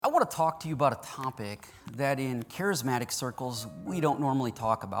want to talk to you about a topic that in charismatic circles we don't normally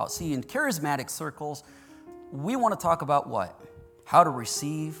talk about. See, in charismatic circles, we want to talk about what? How to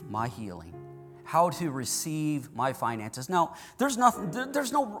receive my healing. How to receive my finances. Now, there's no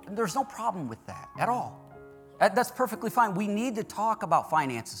problem with that at all. That's perfectly fine. We need to talk about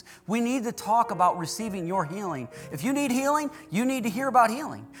finances. We need to talk about receiving your healing. If you need healing, you need to hear about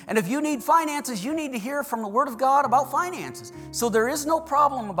healing. And if you need finances, you need to hear from the Word of God about finances. So there is no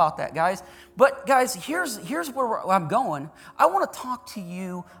problem about that, guys. But guys, here's where I'm going. I want to talk to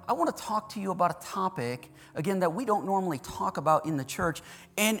you about a topic, again, that we don't normally talk about in the church,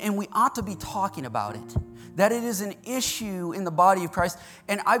 and we ought to be talking about it. That it is an issue in the body of Christ.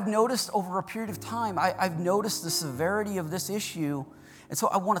 And I've noticed over a period of time, I've noticed the severity of this issue. And so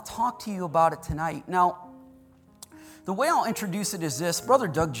I want to talk to you about it tonight. Now, the way I'll introduce it is this. Brother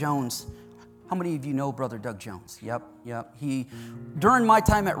Doug Jones. How many of you know Brother Doug Jones? Yep. During my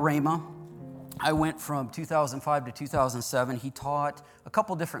time at Rhema, I went from 2005 to 2007. He taught a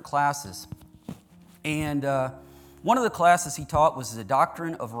couple different classes. And one of the classes he taught was the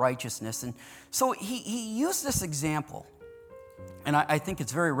doctrine of righteousness. And so he used this example. And I think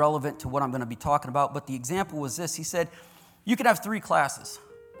it's very relevant to what I'm going to be talking about. But the example was this. He said, you can have 3 classes.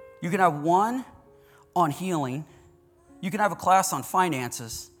 You can have one on healing. You can have a class on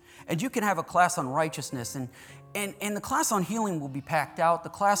finances. And you can have a class on righteousness. And the class on healing will be packed out. The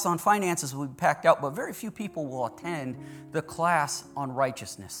class on finances will be packed out. But very few people will attend the class on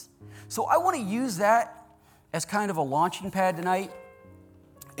righteousness. So I want to use that as kind of a launching pad tonight.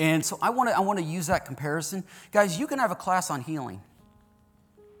 And so I want to use that comparison. Guys, you can have a class on healing.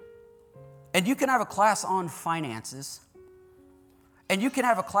 And you can have a class on finances. And you can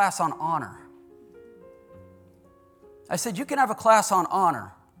have a class on honor. I said you can have a class on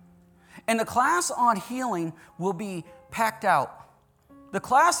honor. And the class on healing will be packed out. The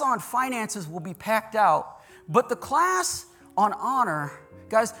class on finances will be packed out. But the class on honor,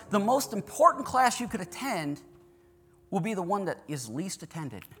 guys, the most important class you could attend will be the one that is least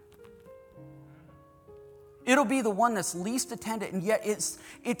attended. It'll be the one that's least attended, and yet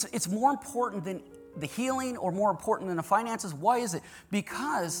it's more important than the healing or more important than the finances. Why is it?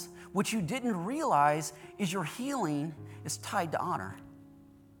 Because what you didn't realize is your healing is tied to honor.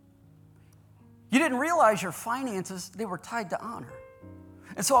 You didn't realize your finances, they were tied to honor.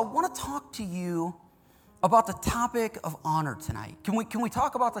 And so I want to talk to you about the topic of honor tonight. Can we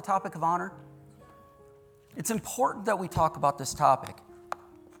talk about the topic of honor? It's important that we talk about this topic.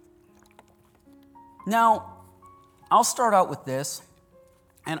 Now, I'll start out with this,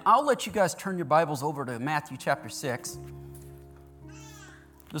 and I'll let you guys turn your Bibles over to Matthew chapter 6.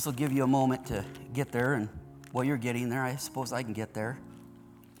 This will give you a moment to get there, and while you're getting there, I suppose I can get there.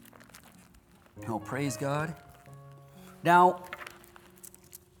 Oh, praise God. Now,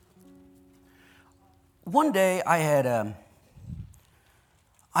 one day I had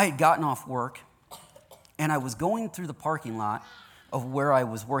gotten off work, and I was going through the parking lot of where I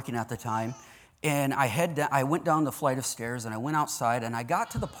was working at the time, and I went down the flight of stairs, and I went outside, and I got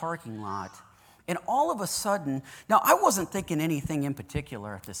to the parking lot, and all of a sudden, now I wasn't thinking anything in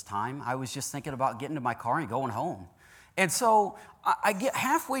particular at this time. I was just thinking about getting to my car and going home. And so I get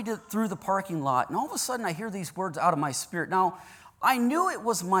halfway through the parking lot, and all of a sudden I hear these words out of my spirit. Now, I knew it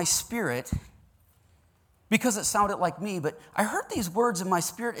was my spirit because it sounded like me, but I heard these words in my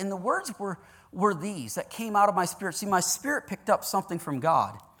spirit, and the words were these that came out of my spirit. See, my spirit picked up something from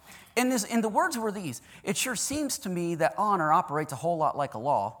God. And the words were these. It sure seems to me that honor operates a whole lot like a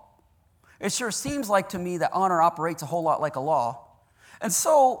law. It sure seems like to me that honor operates a whole lot like a law. And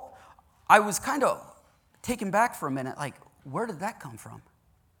so I was kind of taken back for a minute, like, where did that come from?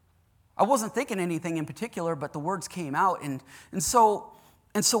 I wasn't thinking anything in particular, but the words came out. And so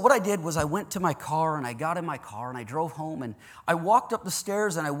what I did was I went to my car, and I got in my car, and I drove home, and I walked up the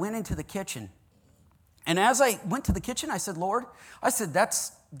stairs, and I went into the kitchen. And as I went to the kitchen, I said, Lord, I said,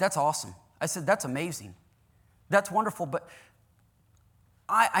 that's awesome. I said, that's amazing. That's wonderful, but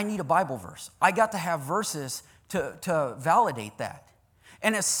I need a Bible verse. I got to have verses to validate that.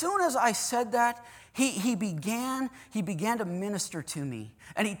 And as soon as I said that, he began to minister to me.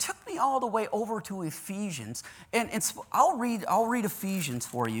 And he took me all the way over to Ephesians. And I'll read Ephesians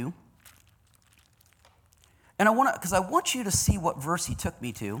for you. And I want you to see what verse he took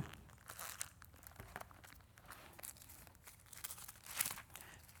me to.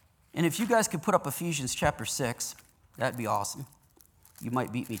 And if you guys could put up Ephesians chapter 6, that'd be awesome. You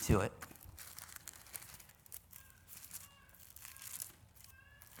might beat me to it.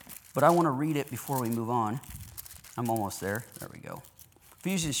 But I want to read it before we move on. I'm almost there. There we go.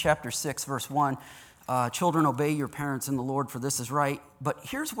 Ephesians chapter 6, verse 1. Children, obey your parents in the Lord, for this is right. But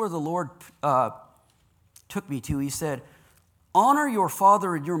here's where the Lord took me to. He said, honor your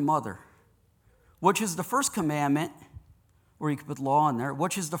father and your mother, which is the first commandment, or you could put law in there,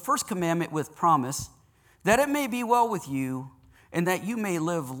 which is the first commandment with promise, that it may be well with you and that you may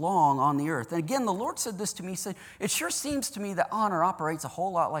live long on the earth. And again, the Lord said this to me. He said, it sure seems to me that honor operates a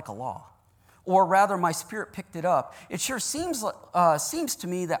whole lot like a law. Or rather, my spirit picked it up. It sure seems to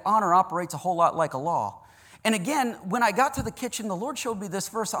me that honor operates a whole lot like a law. And again, when I got to the kitchen, the Lord showed me this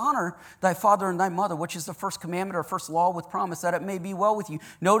verse, honor thy father and thy mother, which is the first commandment or first law with promise, that it may be well with you.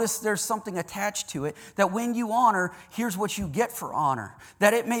 Notice there's something attached to it, that when you honor, here's what you get for honor,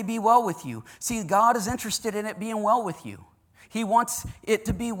 that it may be well with you. See, God is interested in it being well with you. He wants it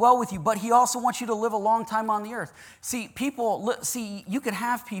to be well with you, but he also wants you to live a long time on the earth. See, you could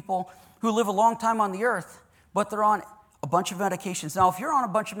have people who live a long time on the earth, but they're on a bunch of medications. Now, if you're on a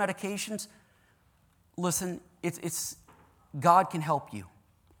bunch of medications, listen, it's God can help you.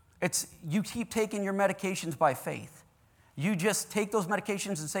 You keep taking your medications by faith. You just take those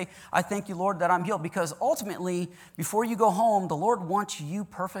medications and say, I thank you, Lord, that I'm healed. Because ultimately, before you go home, the Lord wants you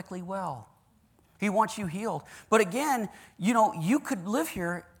perfectly well. He wants you healed. But again, you could live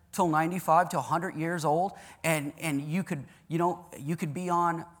here till 95 to 100 years old, and you could be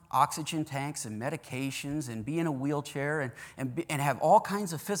on oxygen tanks and medications and be in a wheelchair and have all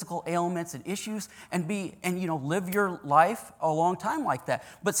kinds of physical ailments and issues and live your life a long time like that.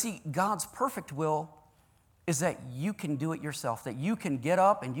 But see, God's perfect will is that you can do it yourself, that you can get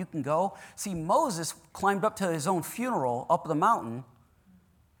up and you can go. See, Moses climbed up to his own funeral up the mountain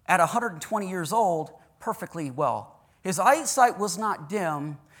at 120 years old perfectly well. His eyesight was not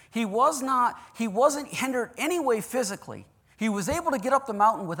dim. He wasn't hindered any way physically. He was able to get up the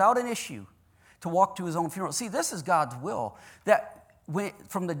mountain without an issue to walk to his own funeral. See, this is God's will, that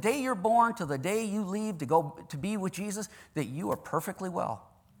from the day you're born to the day you leave to go to be with Jesus, that you are perfectly well.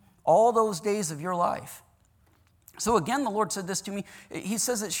 All those days of your life. So again, the Lord said this to me. He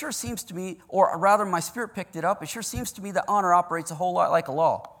says, it sure seems to me, or rather my spirit picked it up, it sure seems to me that honor operates a whole lot like a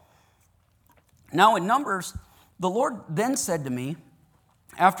law. Now in Numbers, the Lord then said to me,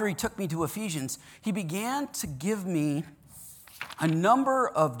 after he took me to Ephesians, he began to give me a number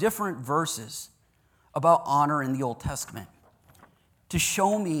of different verses about honor in the Old Testament to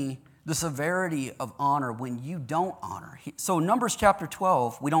show me the severity of honor when you don't honor. So Numbers chapter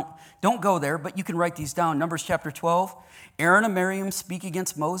 12, we don't go there, but you can write these down. Numbers chapter 12, Aaron and Miriam speak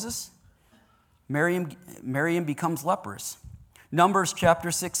against Moses. Miriam becomes leprous. Numbers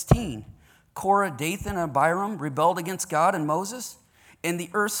chapter 16, Korah, Dathan, and Abiram rebelled against God and Moses, and the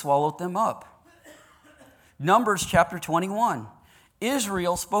earth swallowed them up. Numbers chapter 21,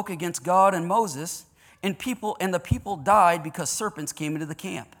 Israel spoke against God and Moses, and the people died because serpents came into the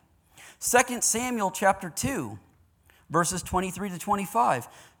camp. 2 Samuel chapter 2, verses 23 to 25.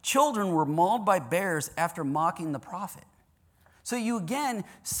 Children were mauled by bears after mocking the prophet. So you again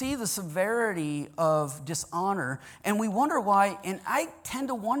see the severity of dishonor, and we wonder why, and I tend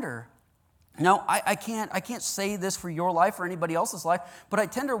to wonder. Now, I can't say this for your life or anybody else's life, but I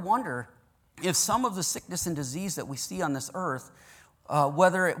tend to wonder if some of the sickness and disease that we see on this earth,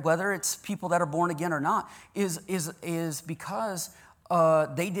 whether it's people that are born again or not, is because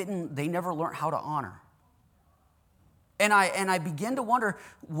they never learned how to honor. And I begin to wonder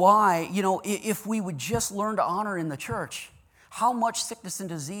why, if we would just learn to honor in the church, how much sickness and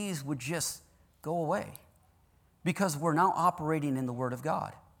disease would just go away, because we're now operating in the Word of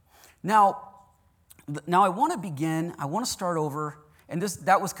God. Now I want to start over, and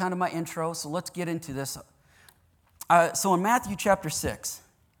that was kind of my intro, so let's get into this. So in Matthew chapter 6,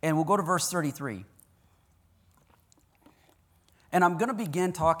 and we'll go to verse 33. And I'm going to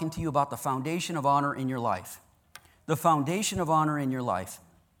begin talking to you about the foundation of honor in your life. The foundation of honor in your life.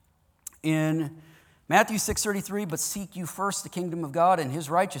 In Matthew 6:33, but seek you first the kingdom of God and his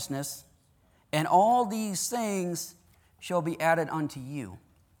righteousness, and all these things shall be added unto you.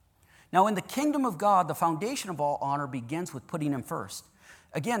 Now, in the kingdom of God, the foundation of all honor begins with putting him first.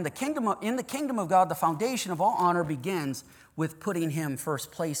 Again, in the kingdom of God, the foundation of all honor begins with putting him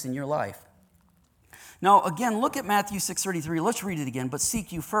first place in your life. Now, again, look at Matthew 6:33. Let's read it again. But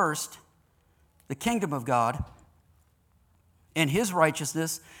seek you first the kingdom of God and his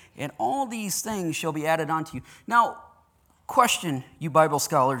righteousness, and all these things shall be added unto you. Now, question, you Bible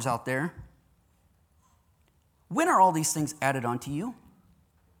scholars out there. When are all these things added unto you?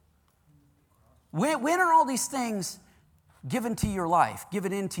 When are all these things given into your life?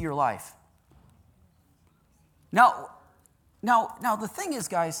 Now, the thing is,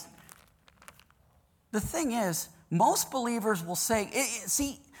 guys, most believers will say,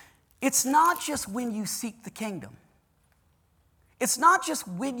 It's not just when you seek the kingdom. It's not just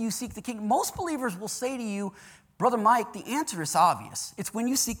when you seek the kingdom. Most believers will say to you, Brother Mike, the answer is obvious. It's when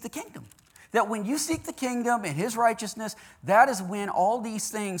you seek the kingdom. That when you seek the kingdom and his righteousness, that is when all these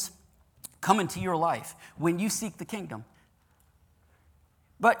things come into your life, when you seek the kingdom.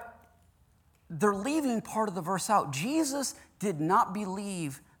 But they're leaving part of the verse out. Jesus did not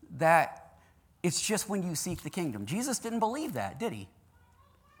believe that it's just when you seek the kingdom. Jesus didn't believe that, did he?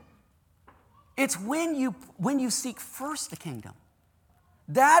 It's when you seek first the kingdom.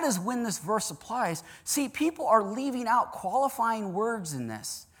 That is when this verse applies. See, people are leaving out qualifying words in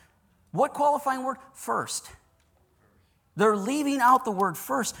this. What qualifying word? First. They're leaving out the word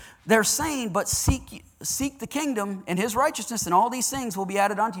first. They're saying, but seek the kingdom and his righteousness, and all these things will be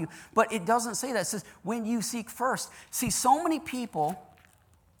added unto you. But it doesn't say that. It says, when you seek first. See, so many people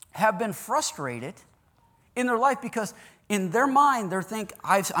have been frustrated in their life because in their mind, they're thinking,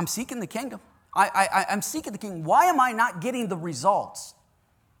 I'm seeking the kingdom. I'm seeking the kingdom. Why am I not getting the results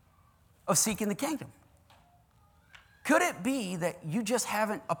of seeking the kingdom? Could it be that you just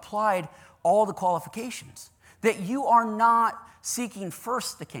haven't applied all the qualifications? That you are not seeking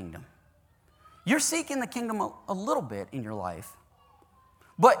first the kingdom? You're seeking the kingdom a little bit in your life,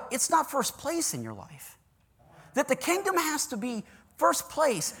 but it's not first place in your life. That the kingdom has to be first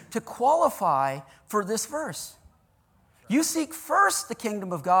place to qualify for this verse. You seek first the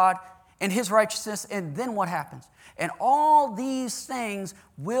kingdom of God and his righteousness, and then what happens? And all these things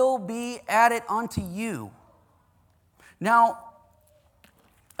will be added unto you. Now,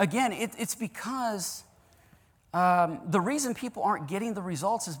 again, it's because the reason people aren't getting the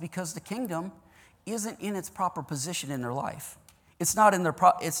results is because the kingdom isn't in its proper position in their life. It's not in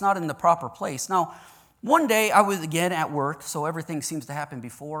the proper place. Now, one day I was again at work, so everything seems to happen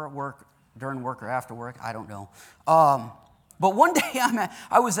before work, during work, or after work. I don't know. But one day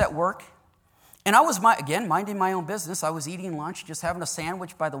I was at work, and I was minding my own business. I was eating lunch, just having a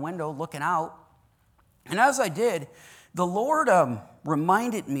sandwich by the window, looking out. And as I did, the Lord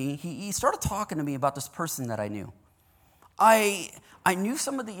reminded me. He started talking to me about this person that I knew. I knew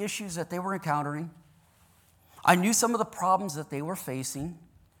some of the issues that they were encountering. I knew some of the problems that they were facing,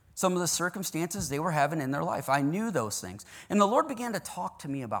 some of the circumstances they were having in their life. I knew those things. And the Lord began to talk to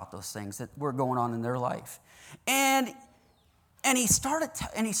me about those things that were going on in their life. And he started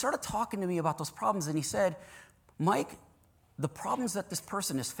talking to me about those problems, and he said, Mike, the problems that this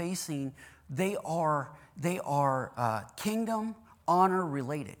person is facing, they are kingdom honor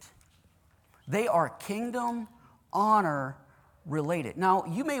related. They are kingdom honor related. Now,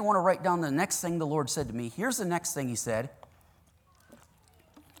 you may want to write down the next thing the Lord said to me. Here's the next thing he said.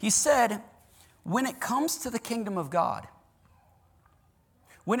 He said, when it comes to the kingdom of God,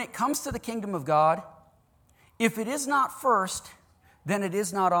 if it is not first, then it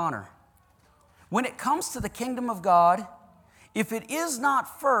is not honor. When it comes to the kingdom of God, if it is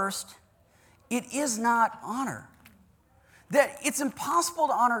not first, it is not honor. That it's impossible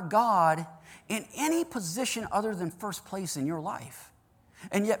to honor God in any position other than first place in your life.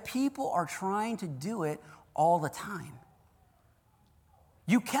 And yet people are trying to do it all the time.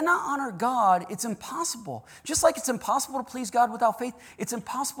 You cannot honor God. It's impossible. Just like it's impossible to please God without faith, it's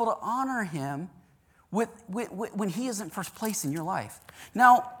impossible to honor him when he isn't first place in your life.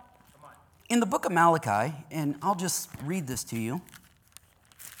 Now, in the book of Malachi, and I'll just read this to you.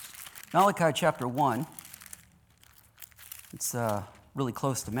 Malachi chapter 1. It's really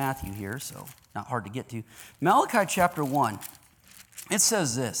close to Matthew here, so not hard to get to. Malachi chapter 1. It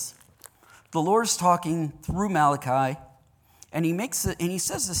says this. The Lord's talking through Malachi, and he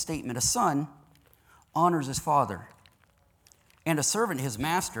says this statement: a son honors his father, and a servant his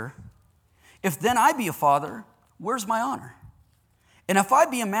master. If then I be a father, where's my honor? And if I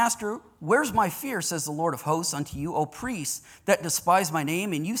be a master, where's my fear, says the Lord of hosts unto you, O priests that despise my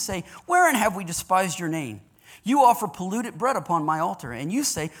name? And you say, wherein have we despised your name? You offer polluted bread upon my altar. And you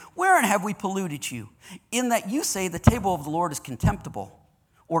say, wherein have we polluted you? In that you say the table of the Lord is contemptible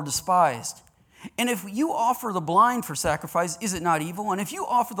or despised. And if you offer the blind for sacrifice, is it not evil? And if you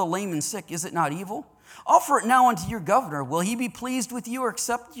offer the lame and sick, is it not evil? Offer it now unto your governor. Will he be pleased with you or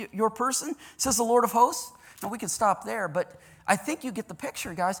accept your person, says the Lord of hosts? Now, we can stop there, but I think you get the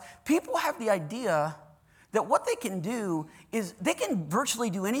picture, guys. People have the idea that what they can do is they can virtually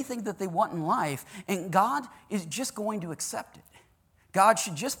do anything that they want in life, and God is just going to accept it. God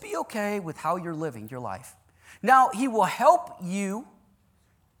should just be okay with how you're living your life. Now, he will help you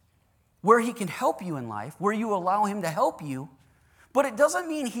where he can help you in life, where you allow him to help you, but it doesn't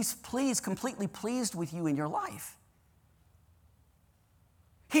mean he's completely pleased with you in your life.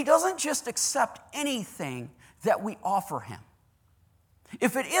 He doesn't just accept anything that we offer him.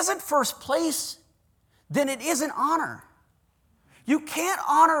 If it isn't first place, then it isn't honor. You can't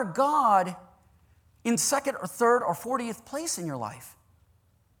honor God in second or third or 40th place in your life.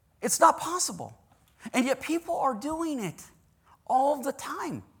 It's not possible. And yet people are doing it all the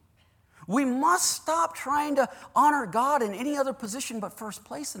time. We must stop trying to honor God in any other position but first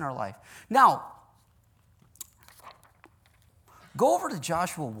place in our life. Now, go over to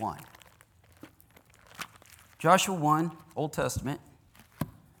Joshua 1. Joshua 1, Old Testament.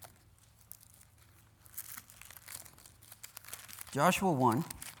 Joshua 1.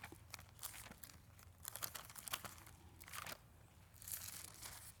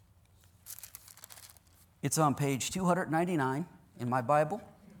 It's on page 299 in my Bible.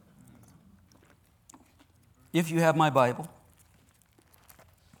 If you have my Bible.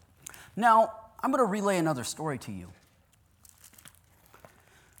 Now, I'm going to relay another story to you.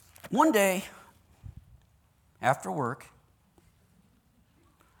 One day, after work,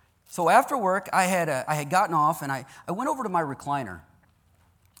 I had gotten off and I went over to my recliner.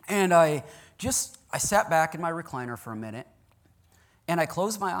 And I sat back in my recliner for a minute and I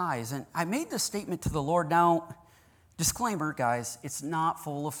closed my eyes and I made this statement to the Lord. Now, disclaimer, guys, it's not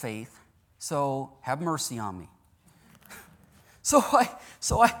full of faith. So have mercy on me. So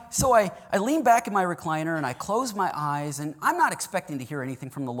I leaned back in my recliner and I closed my eyes, and I'm not expecting to hear anything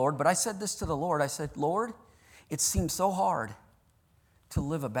from the Lord, but I said this to the Lord. I said, Lord, it seems so hard to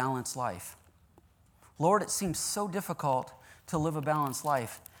live a balanced life. Lord, it seems so difficult to live a balanced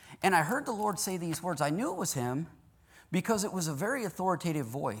life. And I heard the Lord say these words. I knew it was him because it was a very authoritative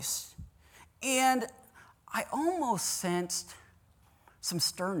voice. And I almost sensed some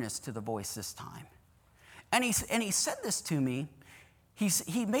sternness to the voice this time. And he said this to me.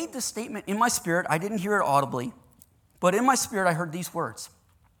 He made this statement in my spirit. I didn't hear it audibly, but in my spirit I heard these words.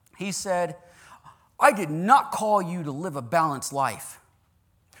 He said, I did not call you to live a balanced life.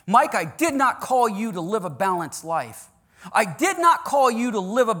 Mike, I did not call you to live a balanced life. I did not call you to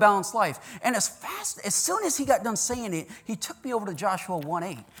live a balanced life. And as soon as he got done saying it, he took me over to Joshua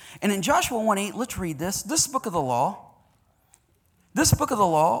 1:8. And in Joshua 1:8, let's read this. This book of the law,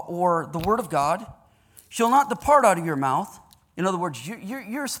 or the word of God, shall not depart out of your mouth. In other words,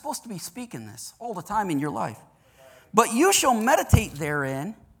 you're supposed to be speaking this all the time in your life. But you shall meditate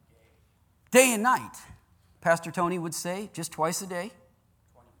therein day and night. Pastor Tony would say just twice a day.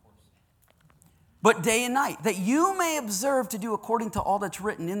 But day and night, that you may observe to do according to all that's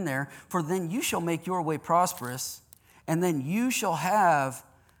written in there, for then you shall make your way prosperous, and then you shall have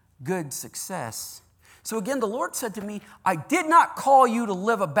good success. So again, the Lord said to me, I did not call you to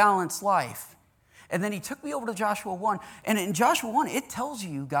live a balanced life. And then he took me over to Joshua 1. And in Joshua 1, it tells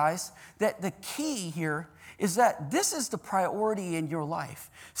you guys that the key here is that this is the priority in your life.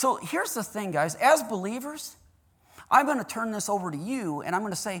 So here's the thing, guys. As believers, I'm going to turn this over to you, and I'm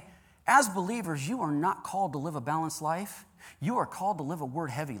going to say, as believers, you are not called to live a balanced life. You are called to live a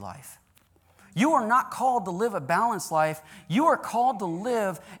word-heavy life. You are not called to live a balanced life. You are called to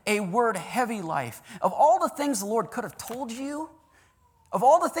live a word-heavy life. Of all the things the Lord could have told you, of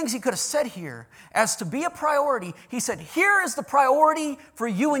all the things he could have said here as to be a priority, he said, here is the priority for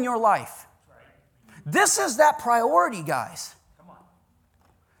you in your life. This is that priority, guys.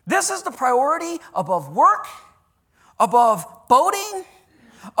 This is the priority above work, above boating,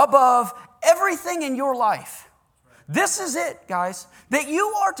 above everything in your life. This is it, guys, that you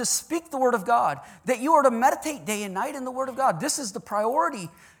are to speak the word of God, that you are to meditate day and night in the word of God. This is the priority,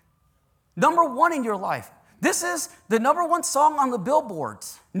 number one in your life. This is the number one song on the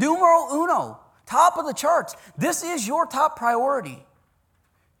billboards, numero uno, top of the charts. This is your top priority.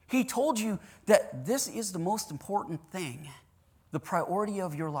 He told you that this is the most important thing, the priority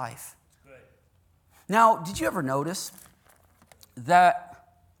of your life. Now, did you ever notice that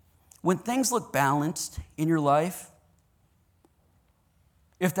when things look balanced in your life,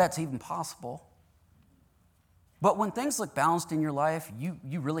 if that's even possible, but when things look balanced in your life,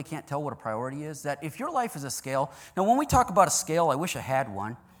 you really can't tell what a priority is? That if your life is a scale, now when we talk about a scale, I wish I had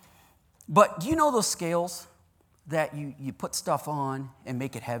one, but do you know those scales that you put stuff on and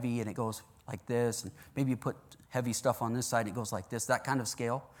make it heavy and it goes like this, and maybe you put heavy stuff on this side, it goes like this, that kind of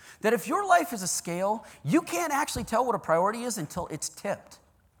scale? That if your life is a scale, you can't actually tell what a priority is until it's tipped.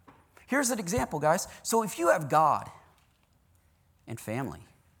 Here's an example, guys. So if you have God and family,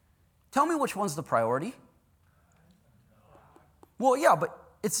 tell me which one's the priority? Well, yeah, but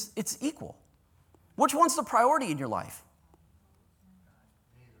it's equal. Which one's the priority in your life?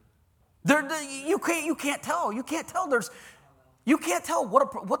 You can't tell. You can't tell. You can't tell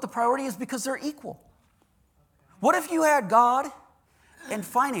what the priority is because they're equal. What if you had God and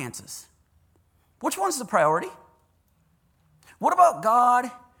finances? Which one's the priority? What about God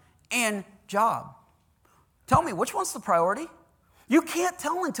and job? Tell me, which one's the priority? You can't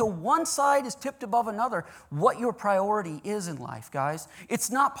tell until one side is tipped above another what your priority is in life, guys. It's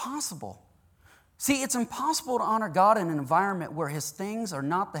not possible. See, it's impossible to honor God in an environment where His things are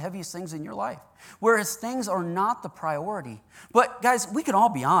not the heaviest things in your life, where His things are not the priority. But, guys, we can all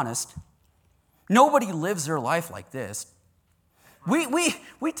be honest. Nobody lives their life like this.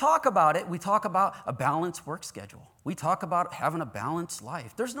 We talk about it. We talk about a balanced work schedule. We talk about having a balanced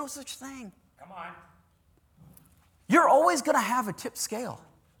life. There's no such thing. Come on. You're always going to have a tipped scale.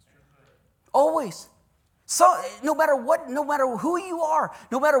 Always. So no matter who you are,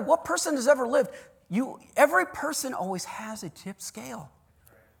 no matter what person has ever lived, every person always has a tipped scale.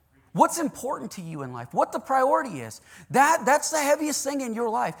 What's important to you in life? What the priority is. That's the heaviest thing in your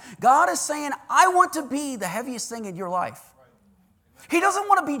life. God is saying, I want to be the heaviest thing in your life. He doesn't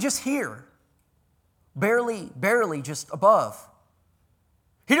want to be just here, barely just above.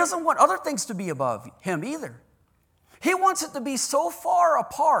 He doesn't want other things to be above Him either. He wants it to be so far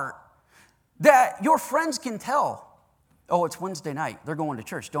apart that your friends can tell, oh, it's Wednesday night. They're going to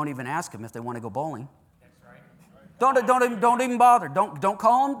church. Don't even ask them if they want to go bowling. That's right. Don't even bother. Don't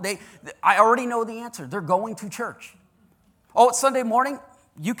call them. I already know the answer. They're going to church. Oh, it's Sunday morning.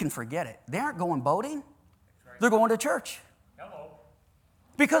 You can forget it. They aren't going boating. They're going to church. Hello.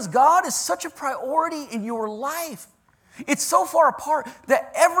 Because God is such a priority in your life. It's so far apart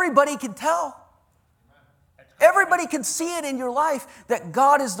that everybody can tell. Everybody can see it in your life that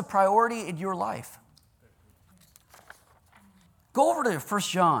God is the priority in your life. Go over to 1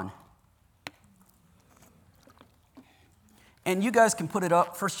 John. And you guys can put it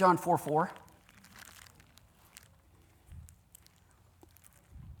up, 1 John 4:4.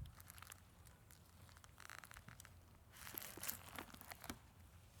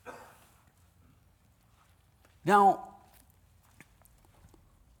 Now,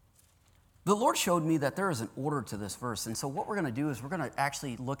 the Lord showed me that there is an order to this verse. And so what we're going to do is we're going to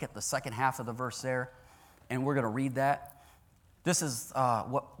actually look at the second half of the verse there, and we're going to read that. This is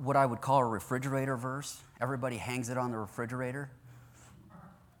what I would call a refrigerator verse. Everybody hangs it on the refrigerator.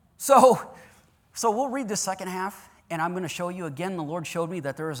 So we'll read the second half, and I'm going to show you again, the Lord showed me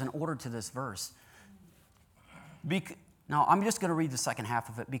that there is an order to this verse. Now, I'm just going to read the second half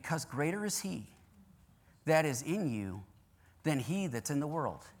of it. Because greater is He that is in you than he that's in the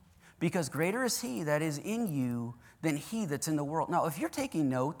world. Because greater is He that is in you than he that's in the world. Now, if you're taking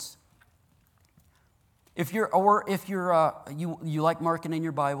notes, if you like marking in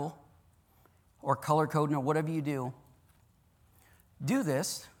your Bible or color coding or whatever you do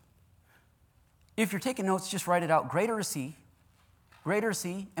this. If you're taking notes, just write it out. Greater is He,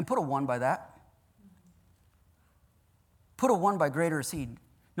 and put a 1 by that. Put a 1 by greater is He.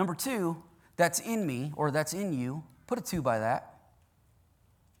 Number 2, that's in me or that's in you. Put a 2 by that.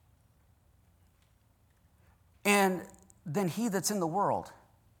 And then he that's in the world.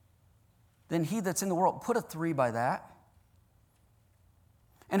 Put a 3 by that.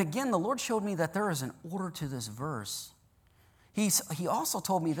 And again, the Lord showed me that there is an order to this verse. He also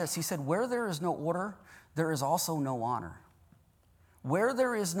told me this. He said, where there is no order, there is also no honor. Where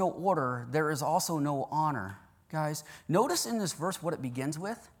there is no order, there is also no honor. Guys, notice in this verse what it begins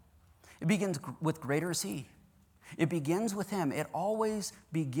with. It begins with greater is He. It begins with Him. It always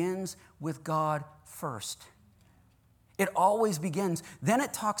begins with God first. It always begins. Then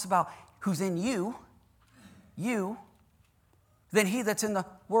it talks about who's in you, then he that's in the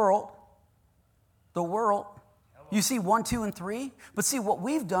world. You see 1, 2, and 3? But see, what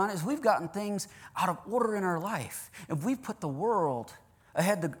we've done is we've gotten things out of order in our life. And we've put the world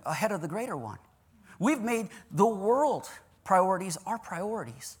ahead of the greater one. We've made the world priorities our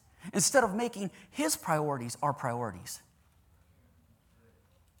priorities instead of making His priorities our priorities.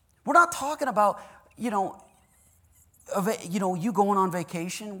 We're not talking about, you going on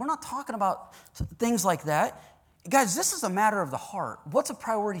vacation. We're not talking about things like that. Guys, this is a matter of the heart. What's a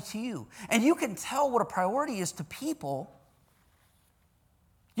priority to you? And you can tell what a priority is to people.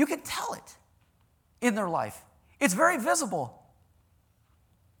 You can tell it in their life. It's very visible.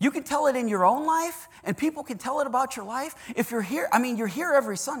 You can tell it in your own life, and people can tell it about your life. If you're here, you're here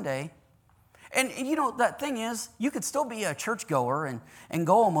every Sunday. And that thing is, you could still be a churchgoer and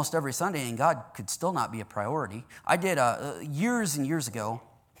go almost every Sunday, and God could still not be a priority. I did, years and years ago,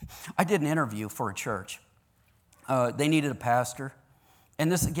 I did an interview for a church. They needed a pastor.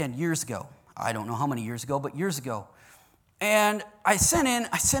 And this, again, years ago. I don't know how many years ago, but years ago. And I sent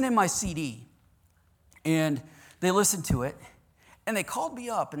in my CD. And they listened to it. And they called me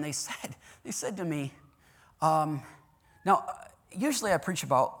up and they said to me, now, usually I preach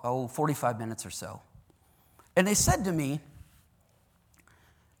about, 45 minutes or so. And they said to me,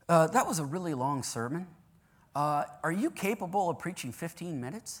 That was a really long sermon. Are you capable of preaching 15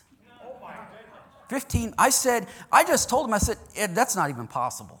 minutes? Oh my goodness. 15. I just told him, I said, Ed, that's not even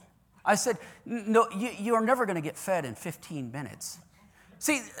possible. I said, no, you are never going to get fed in 15 minutes.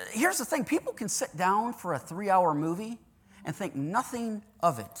 See, here's the thing. People can sit down for a 3-hour movie and think nothing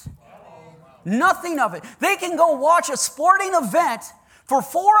of it. Nothing of it. They can go watch a sporting event for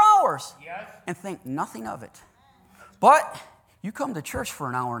 4 hours and think nothing of it. But you come to church for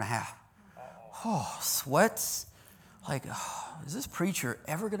an hour and a half. Oh, sweats. Like, oh, is this preacher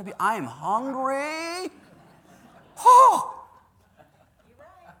ever going to be? I am hungry. Oh.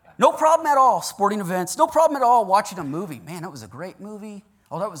 No problem at all, sporting events. No problem at all watching a movie. Man, that was a great movie.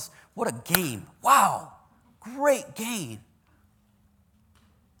 Oh, what a game. Wow, great game.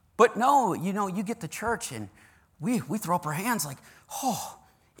 But no, you get to church and we throw up our hands like, oh,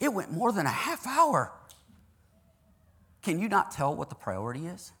 it went more than a half hour. Can you not tell what the priority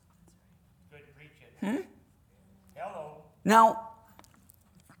is? Good preaching. Hello. Now,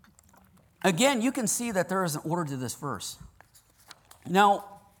 again, you can see that there is an order to this verse. Now,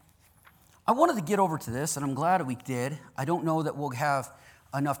 I wanted to get over to this, and I'm glad we did. I don't know that we'll have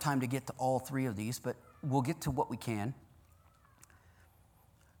enough time to get to all 3 of these, but we'll get to what we can.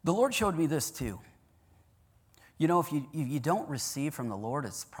 The Lord showed me this too. If you don't receive from the Lord,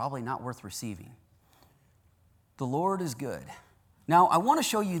 it's probably not worth receiving. The Lord is good. Now, I want to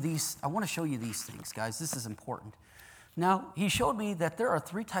show you these things, guys. This is important. Now, he showed me that there are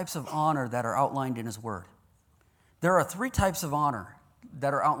 3 types of honor that are outlined in his word. There are 3 types of honor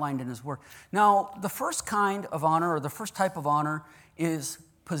that are outlined in his word. Now, the first kind of honor, or the first type of honor, is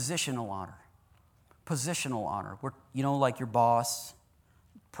positional honor. Positional honor. Like your boss,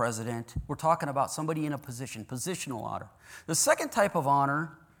 president. We're talking about somebody in a position, positional honor. The second type of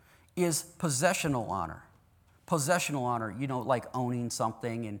honor is possessional honor. Possessional honor, like owning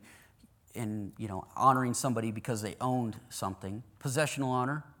something and honoring somebody because they owned something. Possessional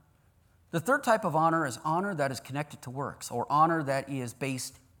honor. The third type of honor is honor that is connected to works, or honor that is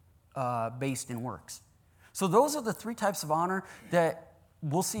based in works. So those are the 3 types of honor that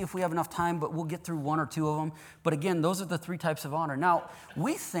we'll see if we have enough time, but we'll get through 1 or 2 of them. But again, those are the 3 types of honor. Now,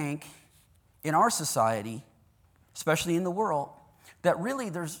 we think in our society, especially in the world, that really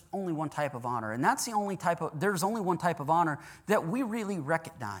there's only one type of honor, and there's only one type of honor that we really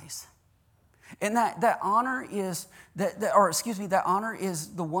recognize. And that honor is that honor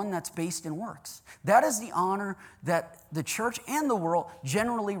is the one that's based in works. That is the honor that the church and the world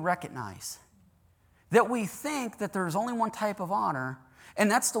generally recognize. That we think that there's only one type of honor, and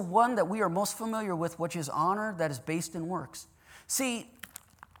that's the one that we are most familiar with, which is honor that is based in works. See,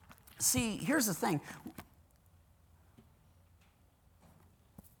 here's the thing.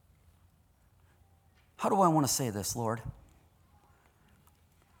 How do I want to say this, Lord?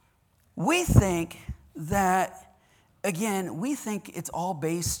 We think it's all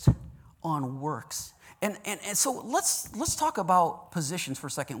based on works. And so let's talk about positions for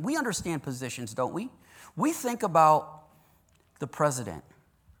a second. We understand positions, don't we? We think about the president,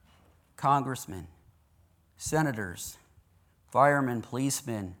 congressmen, senators, firemen,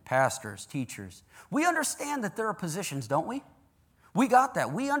 policemen, pastors, teachers. We understand that there are positions, don't we? We got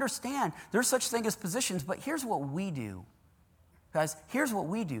that. We understand there's such thing as positions, but here's what we do. Guys, here's what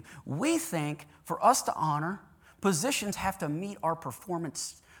we do. We think for us to honor, positions have to meet our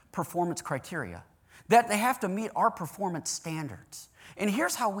performance criteria, that they have to meet our performance standards. And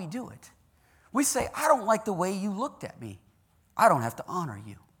here's how we do it. We say, I don't like the way you looked at me. I don't have to honor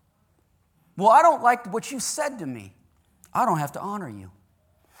you. Well, I don't like what you said to me. I don't have to honor you.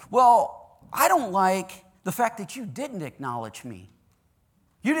 Well, I don't like the fact that you didn't acknowledge me.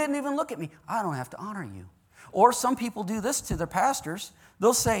 You didn't even look at me. I don't have to honor you. Or some people do this to their pastors.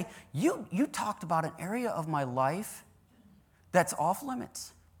 They'll say, you talked about an area of my life that's off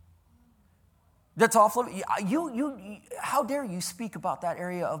limits. That's off limits. How dare you speak about that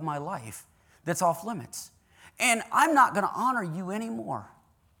area of my life that's off limits? And I'm not going to honor you anymore.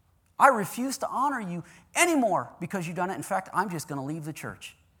 I refuse to honor you anymore because you've done it. In fact, I'm just going to leave the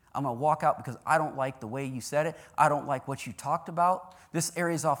church. I'm going to walk out because I don't like the way you said it. I don't like what you talked about. This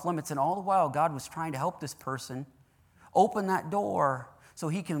area is off limits. And all the while, God was trying to help this person open that door so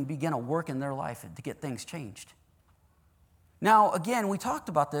he can begin a work in their life to get things changed. Now, again, we talked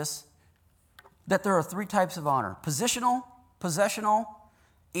about this, that there are 3 types of honor: positional, possessional,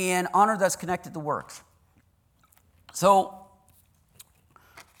 and honor that's connected to works. So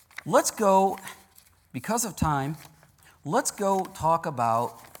let's go, because of time, let's go talk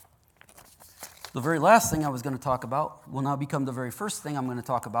about the very last thing I was going to talk about will now become the very first thing I'm going to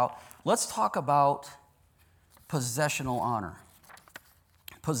talk about. Let's talk about possessional honor.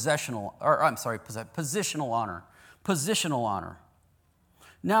 Positional honor. Positional honor.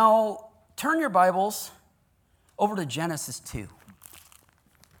 Now, turn your Bibles over to Genesis 2.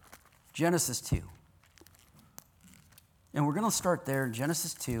 Genesis 2. And we're going to start there in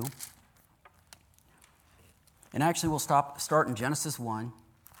Genesis 2. And actually, we'll start in Genesis 1.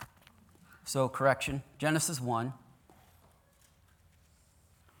 So, correction, Genesis 1.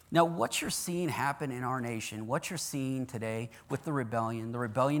 Now, what you're seeing happen in our nation, what you're seeing today with the rebellion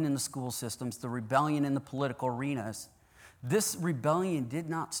in the school systems, the rebellion in the political arenas, this rebellion did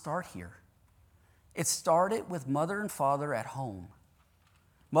not start here. It started with mother and father at home.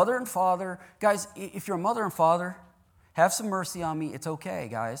 Mother and father, guys, if you're a mother and father, have some mercy on me. It's okay,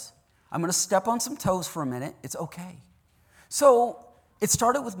 guys. I'm going to step on some toes for a minute. It's okay. So, it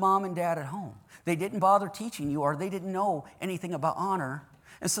started with mom and dad at home. They didn't bother teaching you, or they didn't know anything about honor.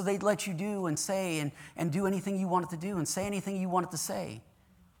 And so they'd let you do and say and do anything you wanted to do and say anything you wanted to say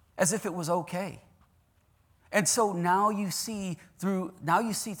as if it was okay. And so now you see through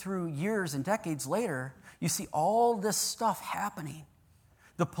years and decades later, you see all this stuff happening.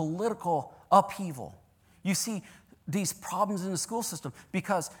 The political upheaval. You see these problems in the school system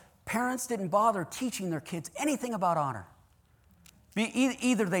because parents didn't bother teaching their kids anything about honor.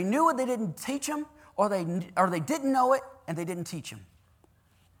 Either they knew it, they didn't teach them, or they didn't know it and they didn't teach them.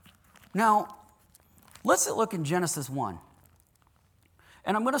 Now, let's look in Genesis 1.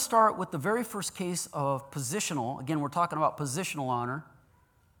 And I'm going to start with the very first case of positional. Again, we're talking about positional honor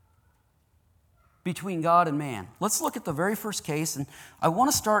between God and man. Let's look at the very first case. And I want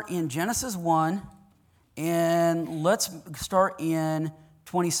to start in Genesis 1. And let's start in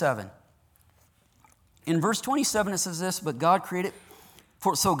 27. In verse 27, it says this, but God created,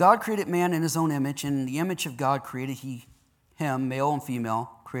 so God created man in his own image. And in the image of God created he him, male and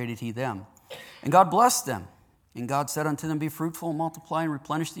female, created he them. And God blessed them. And God said unto them, be fruitful and multiply and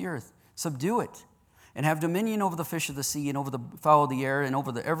replenish the earth. Subdue it. And have dominion over the fish of the sea and over the fowl of the air and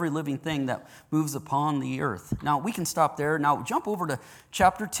over every living thing that moves upon the earth. Now, we can stop there. Now, jump over to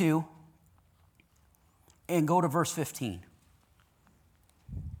chapter 2 and go to verse 15.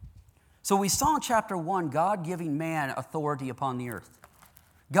 So we saw in chapter 1, God giving man authority upon the earth.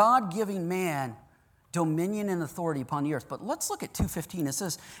 God giving man dominion and authority upon the earth. But let's look at 2:15. It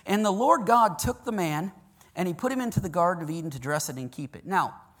says, and the Lord God took the man, and he put him into the Garden of Eden to dress it and keep it.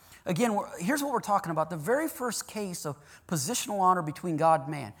 Now, again, here's what we're talking about. The very first case of positional honor between God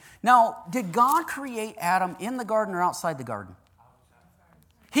and man. Now, did God create Adam in the garden or outside the garden?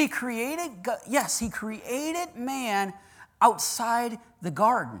 He created man outside the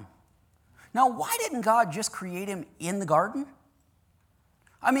garden. Now, why didn't God just create him in the garden?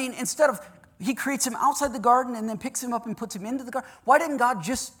 I mean, instead of, he creates him outside the garden and then picks him up and puts him into the garden. Why didn't God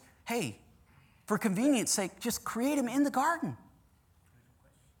just, hey, for convenience sake, just create him in the garden?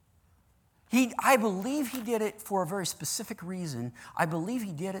 I believe he did it for a very specific reason. I believe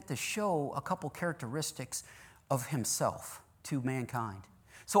he did it to show a couple characteristics of himself to mankind.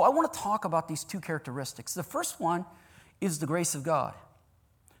 So I want to talk about these two characteristics. The first one is the grace of God.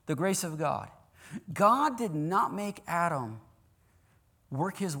 The grace of God. God did not make Adam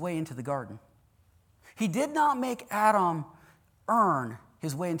work his way into the garden. He did not make Adam earn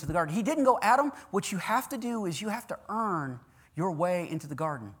his way into the garden. He didn't go, Adam, what you have to do is you have to earn your way into the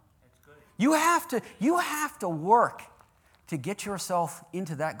garden. You have to work to get yourself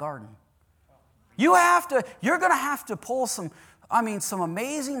into that garden. You're going to have to pull some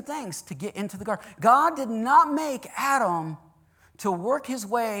amazing things to get into the garden. God did not make Adam to work his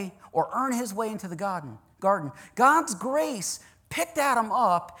way or earn his way into the garden. God's grace picked Adam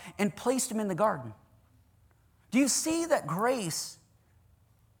up and placed him in the garden. Do you see that grace?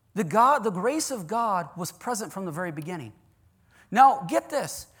 The grace of God was present from the very beginning. Now, get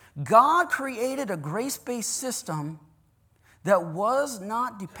this. God created a grace-based system that was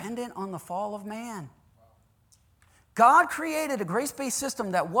not dependent on the fall of man. God created a grace-based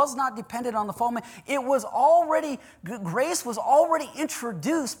system that was not dependent on the fall of man. Grace was already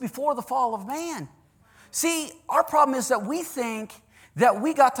introduced before the fall of man. See, our problem is that we think that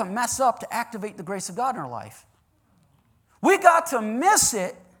we got to mess up to activate the grace of God in our life. We got to miss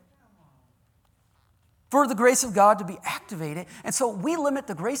it for the grace of God to be activated. And so we limit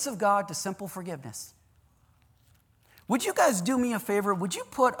the grace of God to simple forgiveness. Would you guys do me a favor? Would you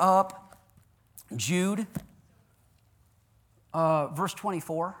put up Jude, verse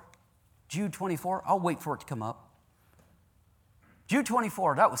 24? Jude 24. I'll wait for it to come up. Jude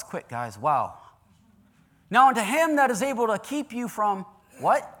 24. That was quick, guys. Wow. Now unto him that is able to keep you from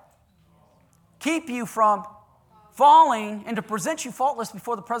what? Keep you from falling and to present you faultless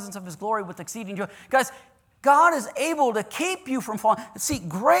before the presence of his glory with exceeding joy. Guys, God is able to keep you from falling. See,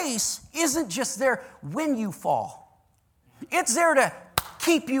 grace isn't just there when you fall. It's there to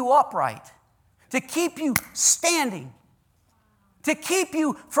keep you upright, to keep you standing, to keep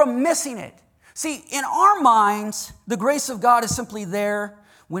you from missing it. See, in our minds, the grace of God is simply there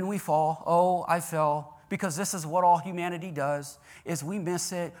when we fall. Oh, I fell, because this is what all humanity does, is we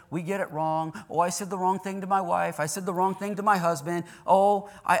miss it, we get it wrong. Oh, I said the wrong thing to my wife. I said the wrong thing to my husband. Oh,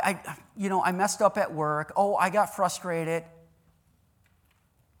 I messed up at work. Oh, I got frustrated.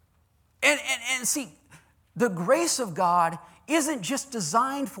 And see, the grace of God isn't just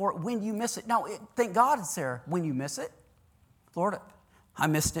designed for it when you miss it. Now, thank God it's there when you miss it. Lord, I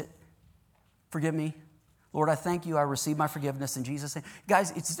missed it. Forgive me. Lord, I thank you. I receive my forgiveness in Jesus' name.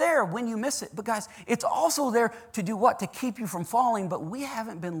 Guys, it's there when you miss it. But guys, it's also there to do what? To keep you from falling. But we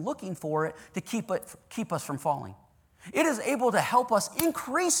haven't been looking for it to keep us from falling. It is able to help us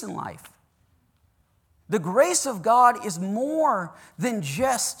increase in life. The grace of God is more than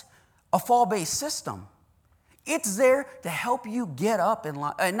just a fall-based system. It's there to help you get up in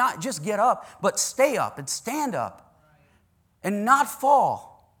life. And not just get up, but stay up and stand up and not fall.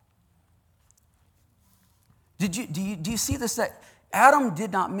 Do you see this? That Adam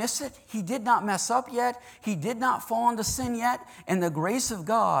did not miss it. He did not mess up yet. He did not fall into sin yet. And the grace of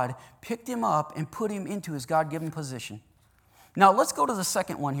God picked him up and put him into his God-given position. Now let's go to the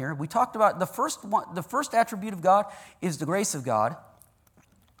second one here. We talked about the first one. The first attribute of God is the grace of God.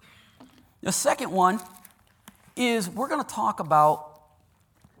 The second one is we're going to talk about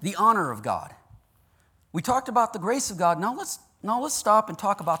the honor of God. We talked about the grace of God. Now let's stop and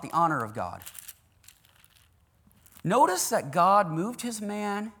talk about the honor of God. Notice that God moved his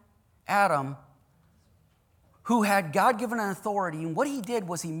man, Adam, who had God-given authority, and what he did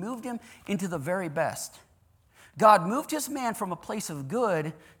was he moved him into the very best. God moved his man from a place of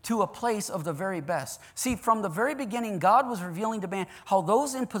good to a place of the very best. See, from the very beginning, God was revealing to man how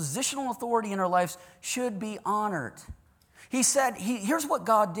those in positional authority in our lives should be honored. He said, here's what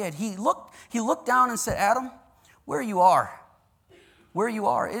God did. He looked down and said, Adam, where you are,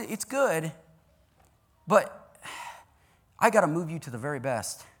 it's good, but I got to move you to the very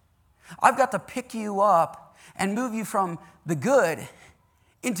best. I've got to pick you up and move you from the good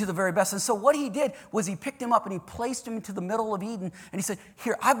into the very best. And so what he did was he picked him up and he placed him into the middle of Eden. And he said,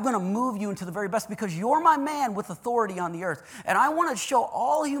 here, I'm going to move you into the very best because you're my man with authority on the earth. And I want to show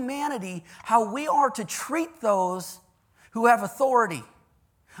all humanity how we are to treat those who have authority.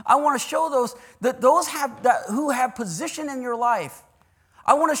 I want to show those who have position in your life.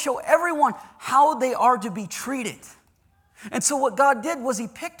 I want to show everyone how they are to be treated. And so what God did was he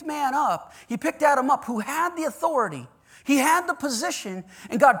picked Adam up, who had the authority. He had the position,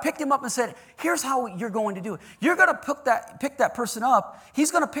 and God picked him up and said, here's how you're going to do it. You're going to pick that person up. He's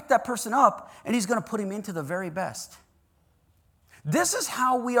going to pick that person up, and he's going to put him into the very best. This is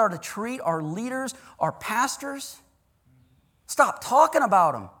how we are to treat our leaders, our pastors. Stop talking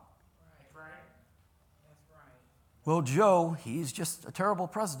about them. That's right. That's right. Well, Joe, he's just a terrible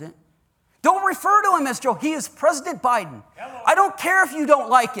president. Don't refer to him as Joe. He is President Biden. Hello. I don't care if you don't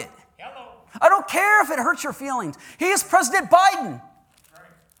like it. Hello. I don't care if it hurts your feelings. He is President Biden. Right.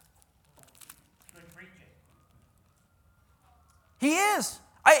 Good preaching. He is.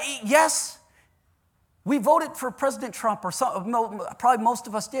 Yes, we voted for President Trump, or probably most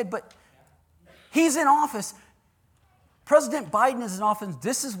of us did, but he's in office. President Biden is in office.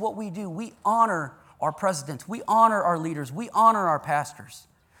 This is what we do. We honor our presidents. We honor our leaders. We honor our pastors.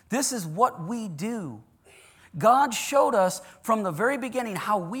 This is what we do. God showed us from the very beginning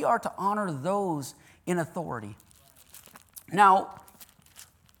how we are to honor those in authority. Now,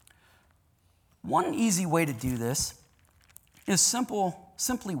 one easy way to do this is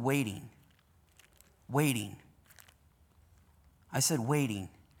simply waiting. Waiting. I said waiting.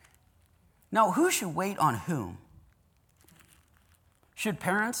 Now, who should wait on whom? Should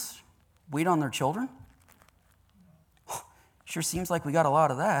parents wait on their children? Sure seems like we got a lot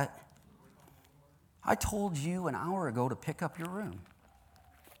of that. I told you an hour ago to pick up your room.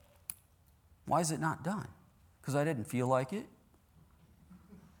 Why is it not done? Because I didn't feel like it.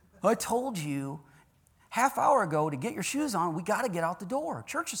 I told you half hour ago to get your shoes on. We got to get out the door.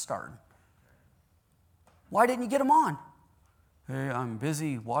 Church is starting. Why didn't you get them on? Hey, I'm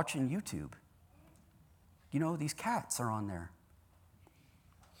busy watching YouTube. You know, these cats are on there.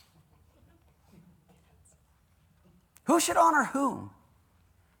 Who should honor whom?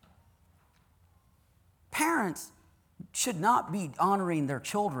 Parents should not be honoring their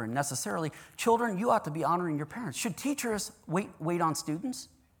children necessarily. Children, you ought to be honoring your parents. Should teachers wait on students?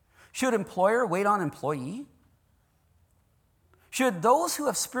 Should employer wait on employee? Should those who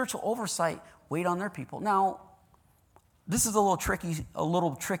have spiritual oversight wait on their people. Now, this is a little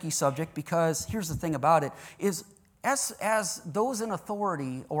tricky subject, because here's the thing about it is, as those in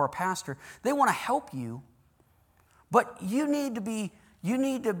authority or a pastor, they want to help you, but you need to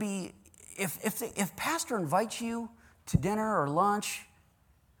be, if pastor invites you to dinner or lunch,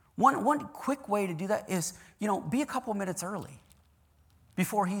 one quick way to do that is, be a couple minutes early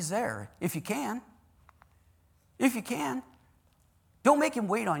before he's there, if you can. If you can. Don't make him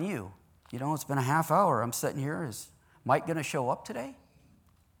wait on you. It's been a half hour. I'm sitting here. Is Mike going to show up today?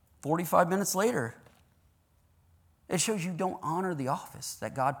 45 minutes later. It shows you don't honor the office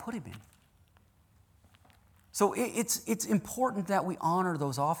that God put him in. So it's important that we honor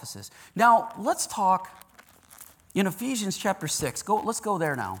those offices. Now, let's talk in Ephesians chapter 6. Let's go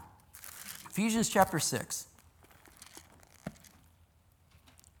there now. Ephesians chapter 6.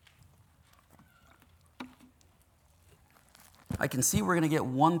 I can see we're going to get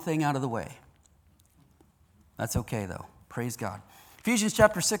one thing out of the way. That's okay, though. Praise God. Ephesians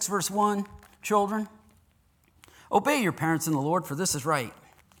chapter 6, verse 1. Children, obey your parents in the Lord, for this is right.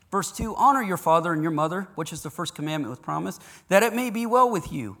 Verse 2, honor your father and your mother, which is the first commandment with promise, that it may be well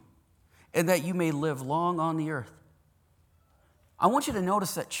with you, and that you may live long on the earth. I want you to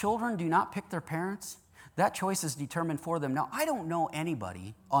notice that children do not pick their parents. That choice is determined for them. Now, I don't know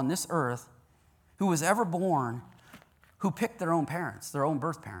anybody on this earth who was ever born who picked their own parents, their own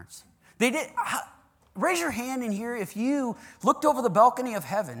birth parents. They did. Raise your hand in here if you looked over the balcony of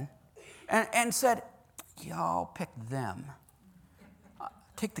heaven and said, yeah, I'll pick them.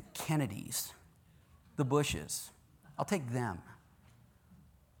 Take the Kennedys, the Bushes. I'll take them.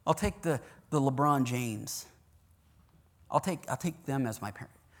 I'll take the LeBron James. I'll take them as my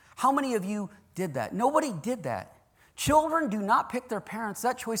parent. How many of you did that? Nobody did that. Children do not pick their parents.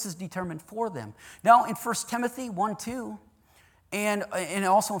 That choice is determined for them. Now, in 1 Timothy 1:2, and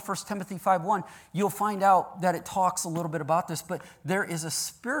also in 1 Timothy 5:1, you'll find out that it talks a little bit about this, but there is a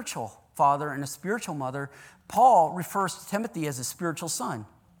spiritual father and a spiritual mother. Paul refers to Timothy as a spiritual son,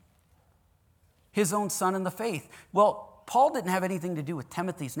 his own son in the faith. Well, Paul didn't have anything to do with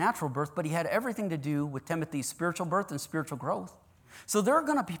Timothy's natural birth, but he had everything to do with Timothy's spiritual birth and spiritual growth. So there are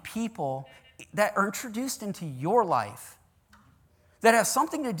going to be people that are introduced into your life that have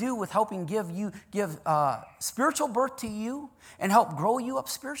something to do with helping give spiritual birth to you and help grow you up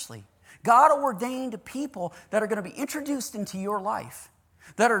spiritually. God ordained people that are going to be introduced into your life,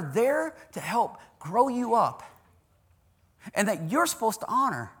 that are there to help grow you up, and that you're supposed to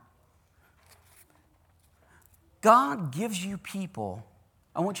honor. God gives you people.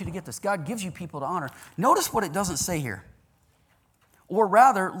 I want you to get this. God gives you people to honor. Notice what it doesn't say here. Or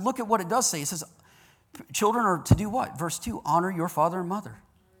rather, look at what it does say. It says, children are to do what? Verse 2, honor your father and mother.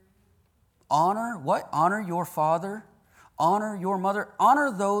 Honor what? Honor your father, honor your mother,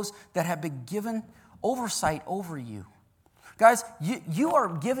 honor those that have been given oversight over you. Guys, you are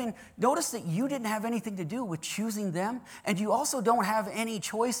given, notice that you didn't have anything to do with choosing them, and you also don't have any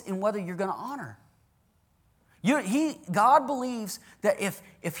choice in whether you're going to honor. God believes that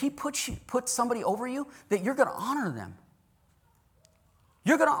if he puts somebody over you, that you're going to honor them.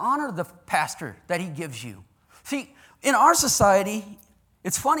 You're going to honor the pastor that he gives you. See, in our society,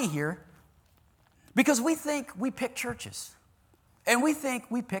 it's funny here, because we think we pick churches, and we think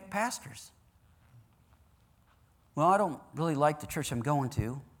we pick pastors. Well, I don't really like the church I'm going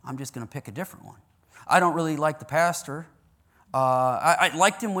to. I'm just going to pick a different one. I don't really like the pastor. I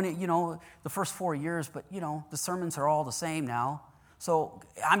liked him when the first 4 years, but the sermons are all the same now. So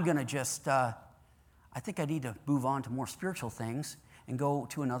I'm going to just, I think I need to move on to more spiritual things and go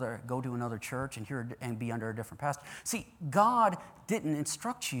to another church and be under a different pastor. See, God didn't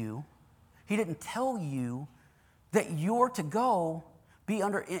instruct you. He didn't tell you that you're to go be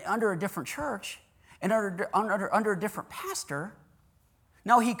under a different church and under a different pastor.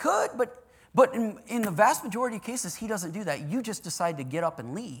 Now, he could, but in the vast majority of cases, he doesn't do that. You just decide to get up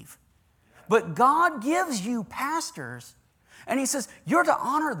and leave. But God gives you pastors, and he says, you're to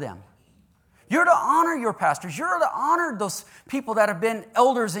honor them. You're to honor your pastors. You're to honor those people that have been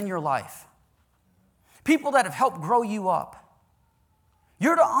elders in your life, people that have helped grow you up.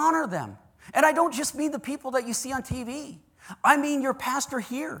 You're to honor them. And I don't just mean the people that you see on TV. I mean your pastor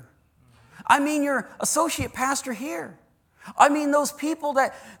here. I mean your associate pastor here. I mean those people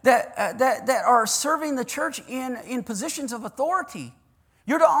that are serving the church in positions of authority.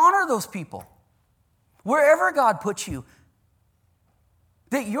 You're to honor those people. Wherever God puts you,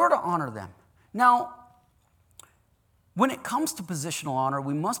 that you're to honor them. Now, when it comes to positional honor,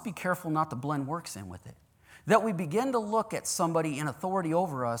 we must be careful not to blend works in with it. That we begin to look at somebody in authority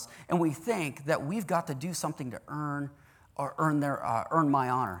over us and we think that we've got to do something to earn or earn my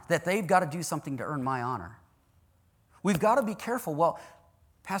honor, that they've got to do something to earn my honor. We've got to be careful. Well,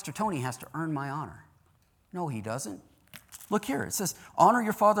 Pastor Tony has to earn my honor. No, he doesn't. Look here. It says, honor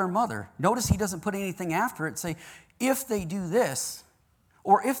your father and mother. Notice he doesn't put anything after it. Say, if they do this,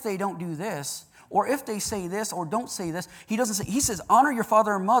 or if they don't do this, or if they say this or don't say this. He doesn't say, he says, honor your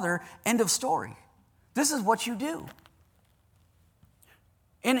father and mother, end of story. This is what you do.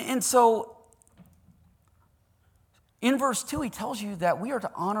 And so, in verse 2, he tells you that we are to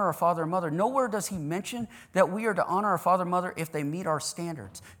honor our father and mother. Nowhere does he mention that we are to honor our father and mother if they meet our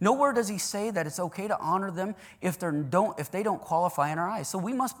standards. Nowhere does he say that it's okay to honor them if they don't qualify in our eyes. So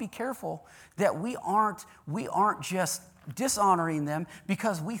we must be careful that we aren't just dishonoring them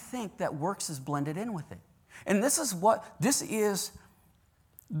because we think that works is blended in with it. And this is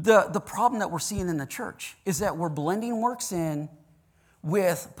the problem that we're seeing in the church, is that we're blending works in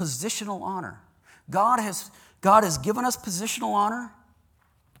with positional honor. God has given us positional honor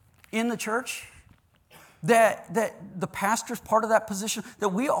in the church, that the pastor's part of that position, that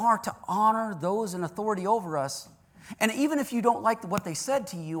we are to honor those in authority over us. And even if you don't like what they said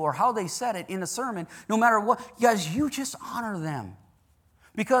to you or how they said it in a sermon, no matter what, guys, you just honor them.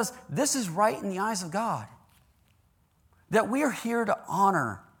 Because this is right in the eyes of God. That we are here to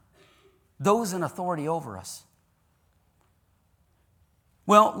honor those in authority over us.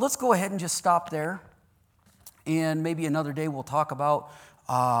 Well, let's go ahead and just stop there. And maybe another day we'll talk about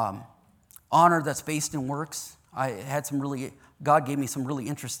honor that's based in works. God gave me some really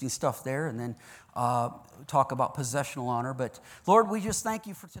interesting stuff there. And then talk about possessional honor. But Lord, we just thank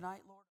you for tonight.